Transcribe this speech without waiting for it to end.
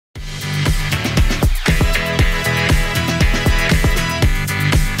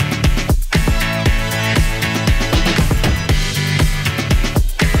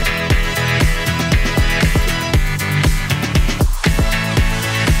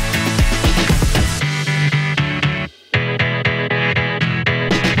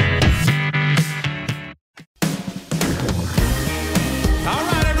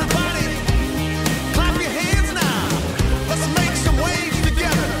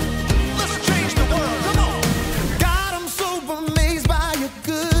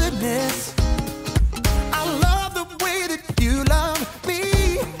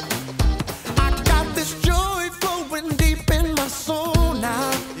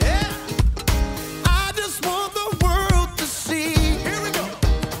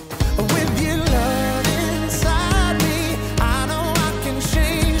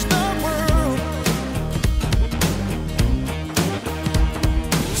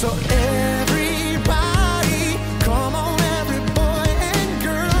So everybody, come on, every boy and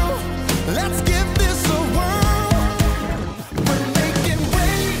girl, let's give this a whirl. We're making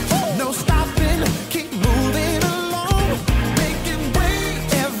waves, no stopping, keep moving along. Making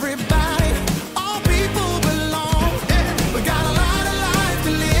waves, everybody, all people belong. We got a lot of life to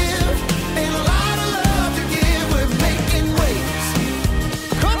live and a lot of love to give. We're making waves.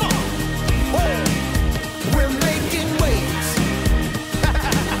 Come on. Whoa. We're making waves.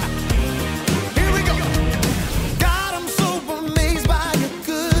 Here we go. God, I'm so amazed by your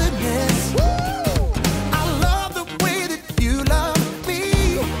goodness. I love the way that you love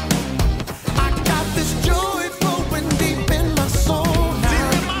me. I got this joy flowing deep in my soul now.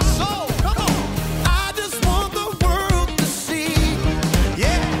 Deep in my soul. Come on. I just want the world to see.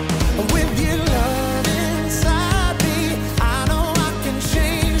 Yeah. With your love inside me, I know I can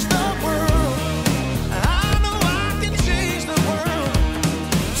change the world. I know I can change the world.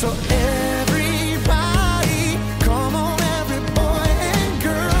 So everybody, come on, every boy and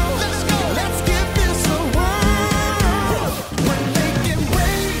girl, let's go. Let's give this a whirl. We're making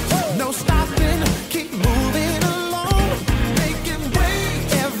waves, no stopping, keep moving along. Making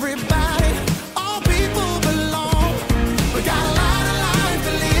waves, everybody, all people belong. We got a lot of life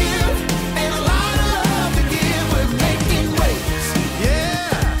to live and a lot of love to give. We're making waves.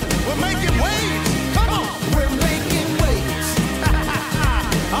 Yeah, we're making waves. Come on, we're making waves.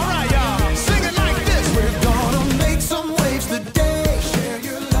 All right, y'all, sing it like this. We're gonna make some waves today. Share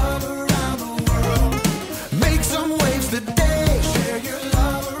your love around the world. Make some waves today. Share your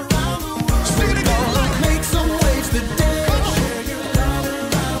love around the world. Sing it again. Make some waves today. Share your love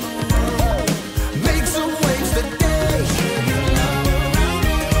around the world. Make some waves today. Share your love around the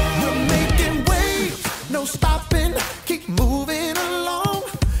world. We're making waves, no stopping, keep moving along.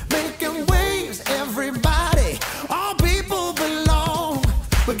 Making waves, everybody, all people belong.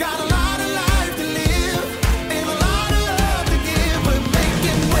 We got a lot of life to live and a lot of love to give. We're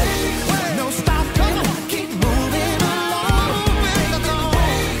making waves, no stopping, keep moving along. Making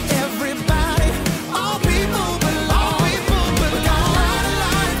waves, everybody, all people belong. We got a lot of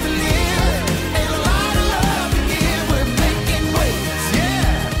life to live and a lot of love to give. We're making waves,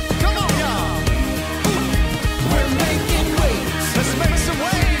 yeah. Come on, y'all. We're making waves. Let's make some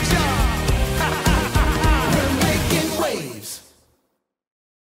waves, y'all. We're making waves.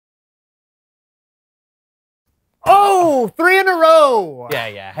 Oh, 3 in a row.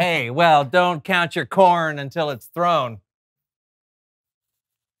 Yeah. Hey, well, don't count your corn until it's thrown.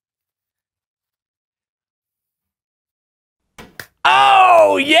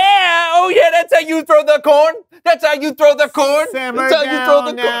 Oh yeah, that's how you throw the corn. That's how you throw the corn. Simmer That's how you throw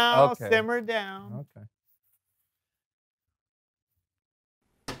the down now. corn. Okay. Simmer down. Okay.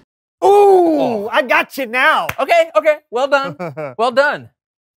 Ooh, I got you now. Okay. Well done. Well done.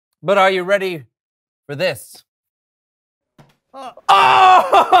 But are you ready for this? Oh!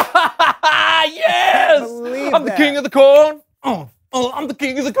 Yes! believe I'm the that. king of the corn. Oh, I'm the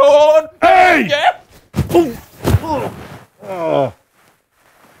king of the corn. Hey! Yeah.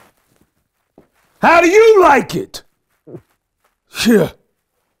 How do you like it? Yeah.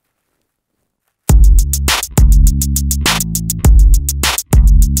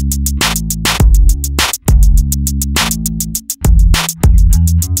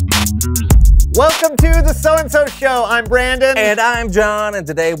 Welcome to the So-and-So Show. I'm Brandon. And I'm John, and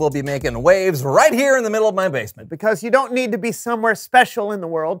today we'll be making waves right here in the middle of my basement. Because you don't need to be somewhere special in the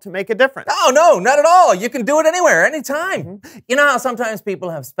world to make a difference. Oh, no, not at all. You can do it anywhere, anytime. You know how sometimes people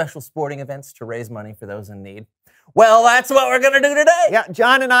have special sporting events to raise money for those in need? Well, that's what we're going to do today. Yeah,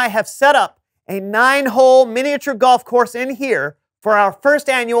 John and I have set up a 9-hole miniature golf course in here for our first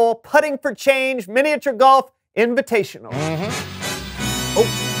annual Putting for Change Miniature Golf Invitational.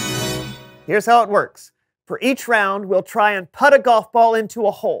 Here's how it works. For each round, we'll try and putt a golf ball into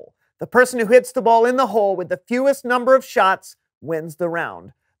a hole. The person who hits the ball in the hole with the fewest number of shots wins the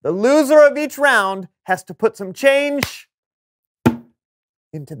round. The loser of each round has to put some change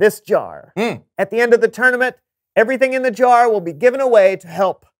into this jar. At the end of the tournament, everything in the jar will be given away to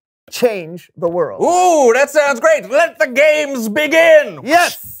help change the world. Ooh, that sounds great. Let the games begin.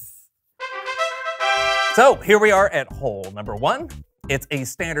 Yes! So here we are at hole number 1. It's a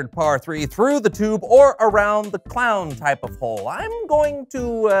standard par 3 through the tube or around the clown type of hole. I'm going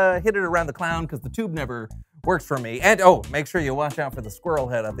to hit it around the clown because the tube never works for me. And oh, make sure you watch out for the squirrel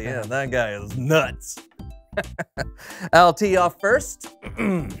head at the end. That guy is nuts. I'll tee off first.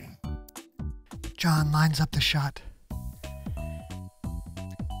 John lines up the shot.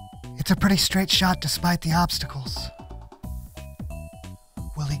 It's a pretty straight shot despite the obstacles.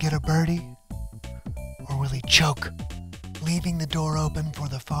 Will he get a birdie or will he choke? leaving the door open for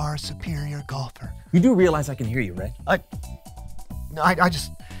the far superior golfer. You do realize I can hear you, right? I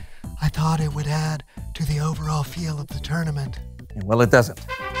thought it would add to the overall feel of the tournament. Yeah, well, it doesn't.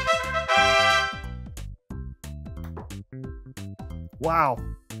 Wow.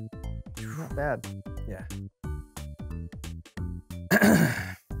 Not bad. Yeah.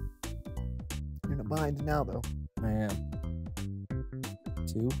 You're in a bind now, though. I am.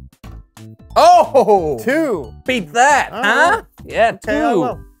 2. Oh! 2. Beat that, All huh? right. Yeah, 2. Okay, I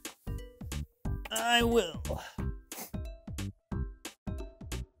will. I will.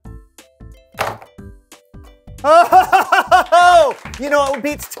 Oh! You know what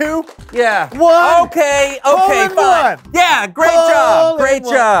beats 2? Yeah. 1. Okay, Hole in fine. 1. Yeah, great Hole job. in Great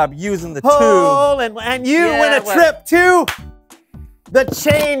 1. job using the 2. Hole and you Yeah, win a well- trip to the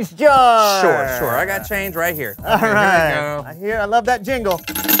change jar. Sure. I got change right here. All Okay, right. Here I love that jingle.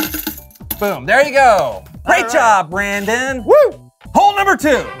 we go. Boom. There you go. Great right. job, Brandon. Woo! Hole number 2.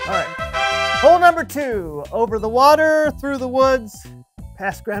 All right. Hole number 2. Over the water, through the woods,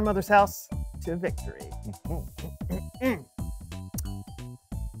 past grandmother's house to victory.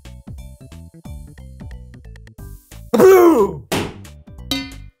 Boo!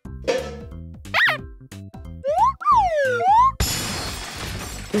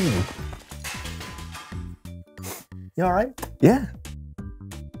 You all right? Yeah.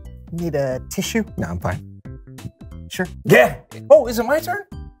 Need a tissue? No, I'm fine. Sure. Yeah. Oh, is it my turn?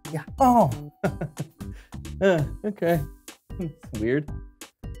 Yeah. Oh. Okay. It's weird.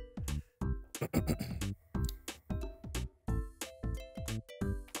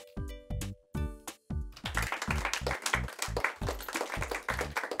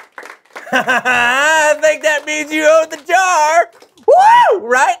 I think that means you own the jar. Woo!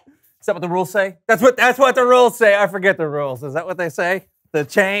 Right? Is that what the rules say? That's what the rules say. I forget the rules. Is that what they say? The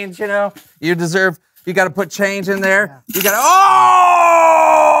change, you know? You got to put change in there. Yeah. You got to,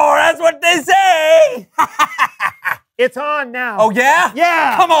 oh, that's what they say. It's on now. Oh, yeah?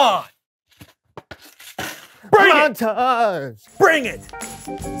 Yeah. Come on. Bring it. Montage. Bring it.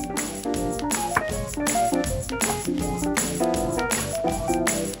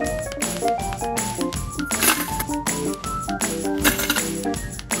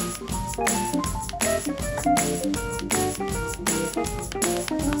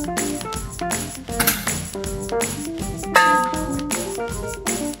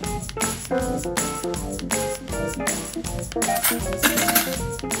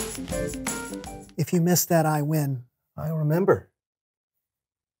 If you miss that, I win. I remember.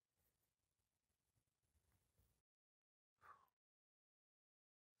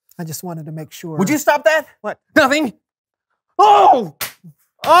 I just wanted to make sure. Would you stop that? What? Nothing. Oh!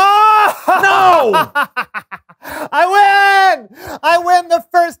 Oh! No! I win! I win the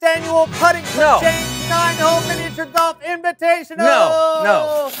first annual Putting for No. Change 9-hole miniature golf invitational.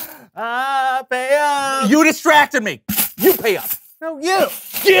 No. I pay up. You distracted me. You pay up. No, you.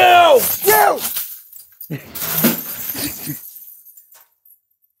 You!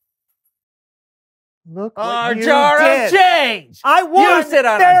 Look what Our you jar did. of change. I won. You sit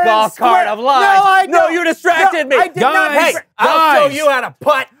on fair a and golf square. cart of life. No, I No, don't. you distracted me. I did not. Guys, Hey, I'll show Guys. you how to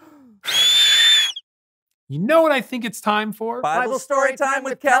putt. You know what I think it's time for? Bible story time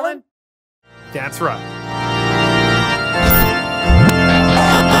with Kellen. That's right.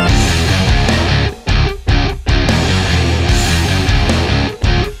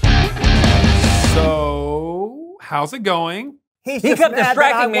 So, how's it going? He's He just kept mad that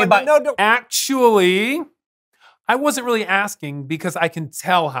distracting I me won. by- No, no. Actually, I wasn't really asking because I can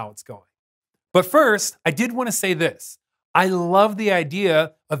tell how it's going. But first, I did want to say this. I love the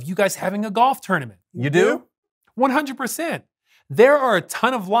idea of you guys having a golf tournament. You do? 100%. There are a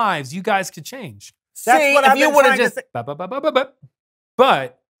ton of lives you guys could change. That's See, what if I've you been would've trying to just- say.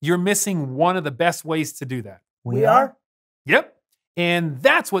 But you're missing one of the best ways to do that. We are? Yep. And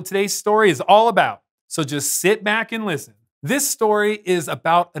that's what today's story is all about. So just sit back and listen. This story is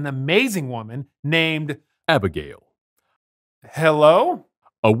about an amazing woman named Abigail, Hello?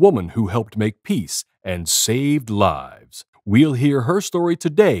 a woman who helped make peace and saved lives. We'll hear her story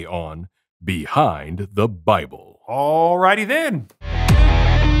today on Behind the Bible. Alrighty then.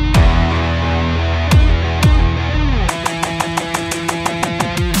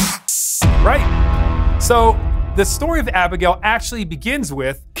 Right. So the story of Abigail actually begins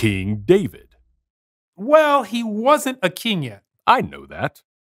with, King David. well, he wasn't a king yet. I know that.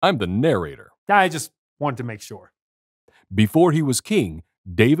 I'm the narrator. I just wanted to make sure. Before he was king,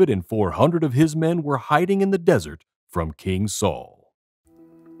 David and 400 of his men were hiding in the desert from King Saul.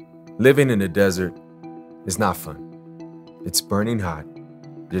 Living in the desert is not fun. It's burning hot.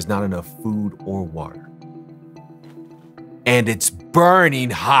 There's not enough food or water. and it's burning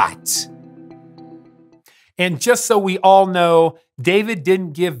hot. And just so we all know, David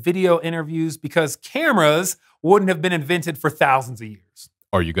didn't give video interviews because cameras wouldn't have been invented for thousands of years.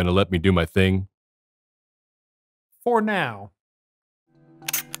 Are you going to let me do my thing? For now.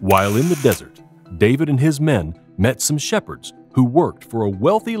 While in the desert, David and his men met some shepherds who worked for a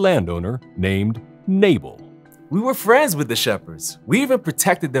wealthy landowner named Nabal. We were friends with the shepherds. We even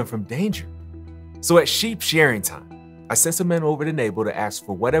protected them from danger. So at sheep shearing time, I sent some men over to Nabal to ask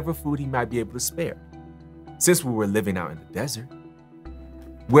for whatever food he might be able to spare, since we were living out in the desert,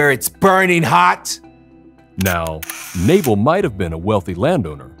 where it's burning hot. Now, Nabal might have been a wealthy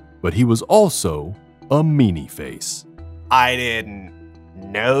landowner, but he was also a meanie face. I didn't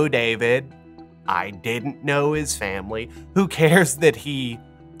know David. I didn't know his family. Who cares that he,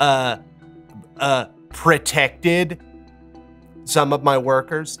 protected some of my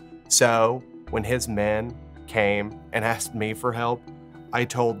workers? So when his men came and asked me for help, I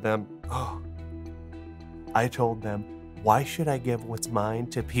told them, why should I give what's mine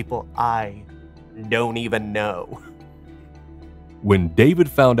to people I don't even know? When David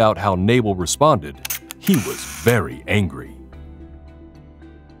found out how Nabal responded, he was very angry.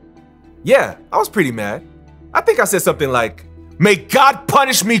 Yeah, I was pretty mad. I think I said something like, "May God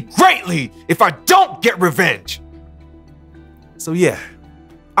punish me greatly if I don't get revenge." So yeah,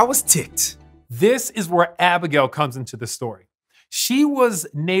 I was ticked. This is where Abigail comes into the story. She was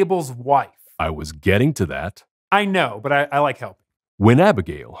Nabal's wife. I was getting to that. I know, but I like helping. When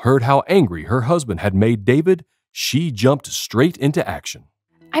Abigail heard how angry her husband had made David, she jumped straight into action.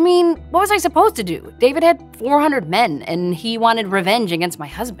 I mean, what was I supposed to do? David had 400 men, and he wanted revenge against my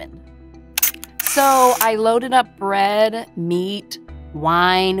husband. So I loaded up bread, meat,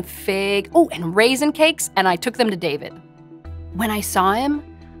 wine, fig, and raisin cakes, and I took them to David. When I saw him,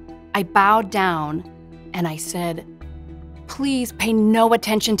 I bowed down and I said, "Please pay no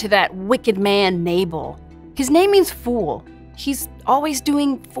attention to that wicked man, Nabal. His name means fool. He's always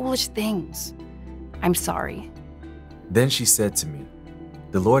doing foolish things. I'm sorry." Then she said to me,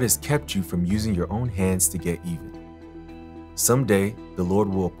 "The Lord has kept you from using your own hands to get even. Someday, the Lord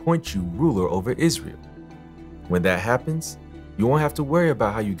will appoint you ruler over Israel. When that happens, you won't have to worry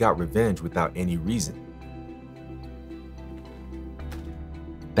about how you got revenge without any reason."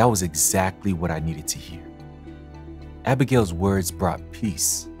 That was exactly what I needed to hear. Abigail's words brought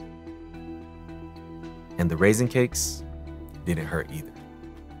peace. And the raisin cakes didn't hurt either.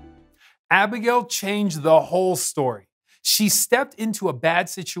 Abigail changed the whole story. She stepped into a bad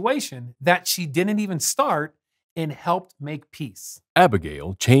situation that she didn't even start and helped make peace.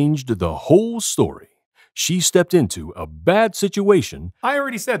 Abigail changed the whole story. She stepped into a bad situation. I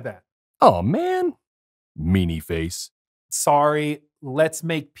already said that. Oh, man. Meanie face. Sorry, let's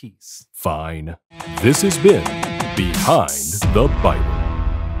make peace. Fine. This has been Behind the Bible.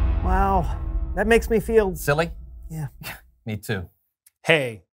 Wow, that makes me feel Silly? Yeah. Me too.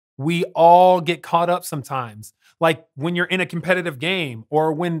 Hey, we all get caught up sometimes, like when you're in a competitive game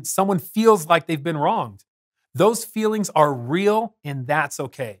or when someone feels like they've been wronged. Those feelings are real and that's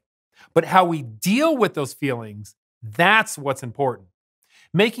okay. But how we deal with those feelings, that's what's important.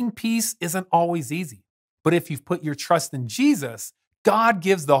 Making peace isn't always easy, but if you've put your trust in Jesus, God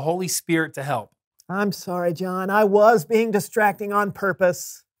gives the Holy Spirit to help. I'm sorry, John. I was being distracting on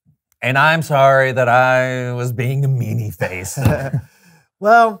purpose. And I'm sorry that I was being a meanie face.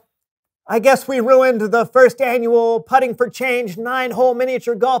 Well, I guess we ruined the first annual Putting for Change 9-hole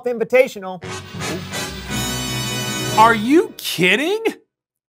miniature golf invitational. Are you kidding?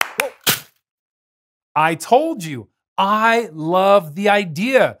 I told you, I love the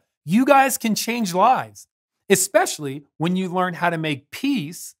idea. You guys can change lives, especially when you learn how to make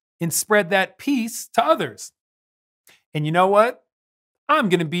peace and spread that peace to others. And you know what? I'm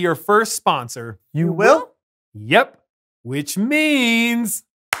going to be your first sponsor. You will? Yep, which means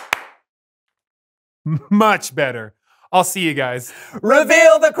much better. I'll see you guys.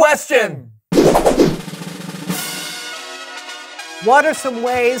 Reveal the question. What are some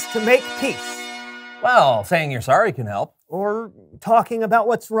ways to make peace? Well, saying you're sorry can help. Or talking about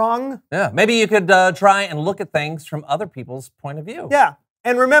what's wrong? Yeah, maybe you could try and look at things from other people's point of view. Yeah,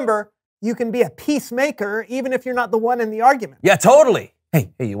 and remember, you can be a peacemaker even if you're not the one in the argument. Yeah, totally. Hey,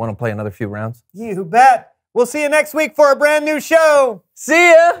 you want to play another few rounds? You bet. We'll see you next week for a brand new show.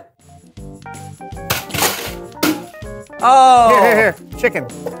 See ya! Oh! Here. Chicken.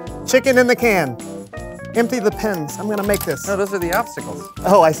 Chicken in the can. Empty the pens. I'm gonna make this. No, those are the obstacles.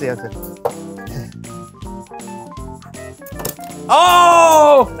 Oh, I see. Okay.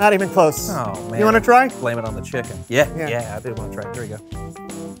 Oh! Not even close. Oh, man. You want to try? Blame it on the chicken. Yeah, Yeah. I do want to try. Here we go.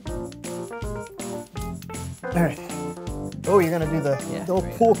 All right. Oh, you're gonna do the little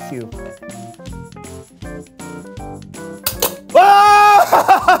pool cue.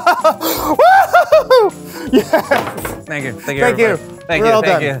 Whoa! Woo! Yes! Thank you. Thank you. Thank you. Everybody. Thank We're you. all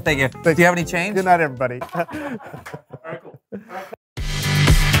Thank done. you. Thank you. Do you have any change? Good night, everybody.